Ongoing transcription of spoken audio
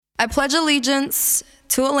I pledge allegiance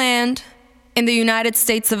to a land in the United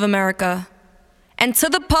States of America and to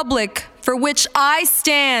the republic for which I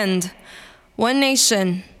stand, one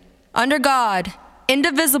nation, under God,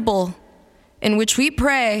 indivisible, in which we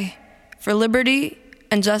pray for liberty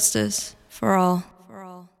and justice for all.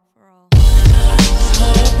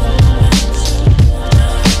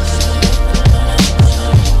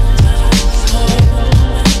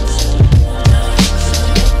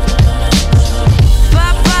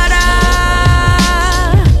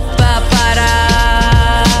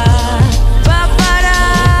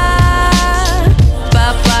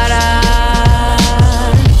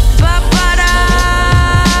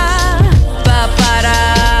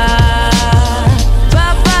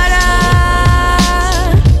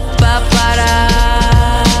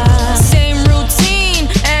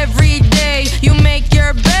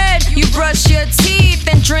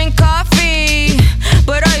 Drink coffee,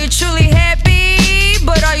 but are you truly happy?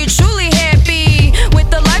 But are you truly happy with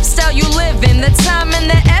the lifestyle you live in, the time and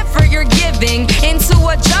the effort you're giving into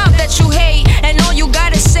a job that you hate? And all you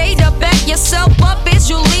gotta say to back yourself up is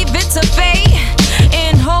you leave it to fate,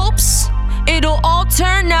 in hopes it'll all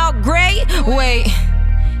turn out great. Wait,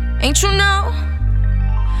 ain't you know?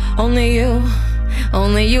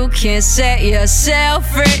 Only you can set yourself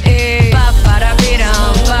free.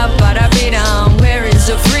 Ba-ba-da-be-dum, ba-ba-da-be-dum. Where is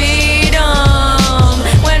the freedom?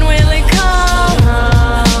 When will it come?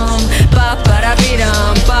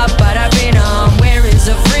 Ba-ba-da-be-dum, ba-ba-da-be-dum. Where is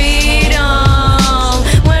the freedom?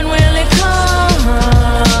 When will it come?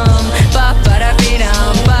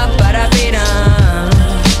 Ba-ba-da-be-dum, ba-ba-da-be-dum.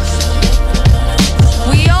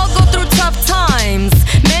 We all go through tough times.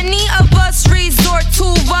 Many of us resort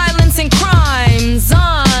to violence and crimes.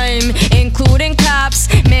 I'm including cops.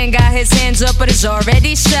 Man got his hands up but is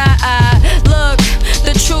already shot. Look,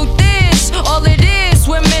 the truth is, all it is,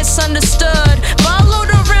 we're misunderstood. Followed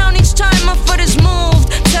around each time a foot is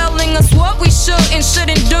moved, telling us what we should and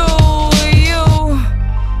shouldn't do. You,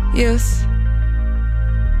 youth,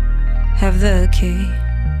 have the key.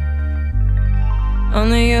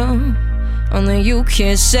 Only you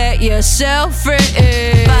can set yourself free.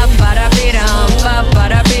 Ba-ba-da-be-dum,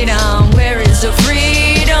 ba-ba-da-be-dum. Where is the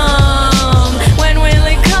freedom? When will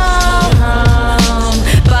it come?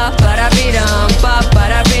 Ba-ba-da-be-dum,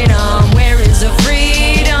 ba-ba-da-be-dum. Where is the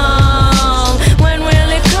freedom? When will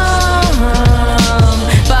it come?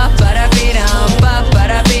 Ba-ba-da-be-dum,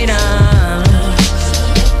 ba-ba-da-be-dum.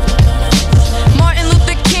 Martin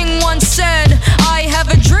Luther King once said, I have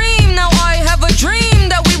a dream, now I have a dream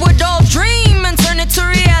that we would all dream and turn it to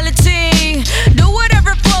reality. Do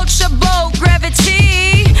whatever floats your boat,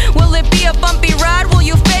 gravity. Will it be a bumpy ride? Will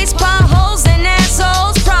you face potholes and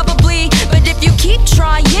assholes? Probably, but if you keep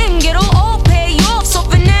trying, it'll all pay off. So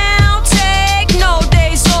for now, take no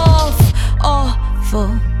days off.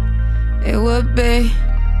 Awful it would be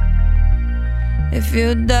if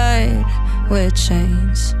you died with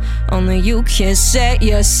chains. Only you can set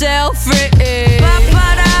yourself free.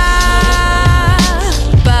 Ba-ba-da,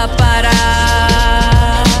 ba-ba-da,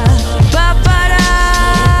 ba-ba-da,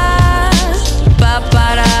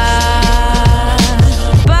 ba-ba-da,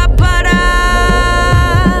 ba-ba-da,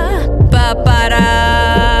 ba-ba-da,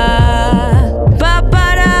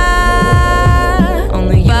 ba-ba-da.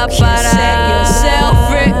 Only you can set yourself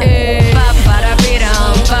free.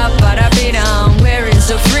 Ba-ba-da-be-dum, ba-ba-da-be-dum. Where is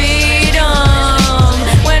the freedom?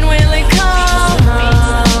 When will it come?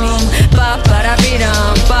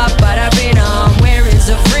 Ba-ba-da-be-dum, ba-ba-da-be-dum. Where is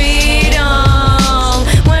the freedom?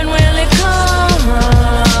 When will it come?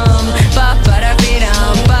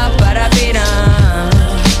 Ba-ba-da-be-dum, ba-ba-da-be-dum.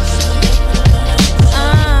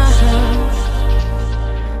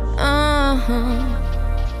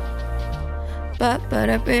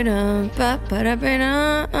 Ba-ba-da-be-dum,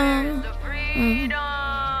 ba-ba-da-be-dum.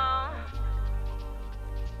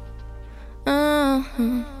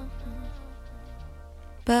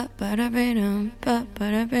 Ba-ba-da-be-dum,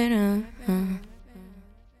 ba-ba-da-be-dum.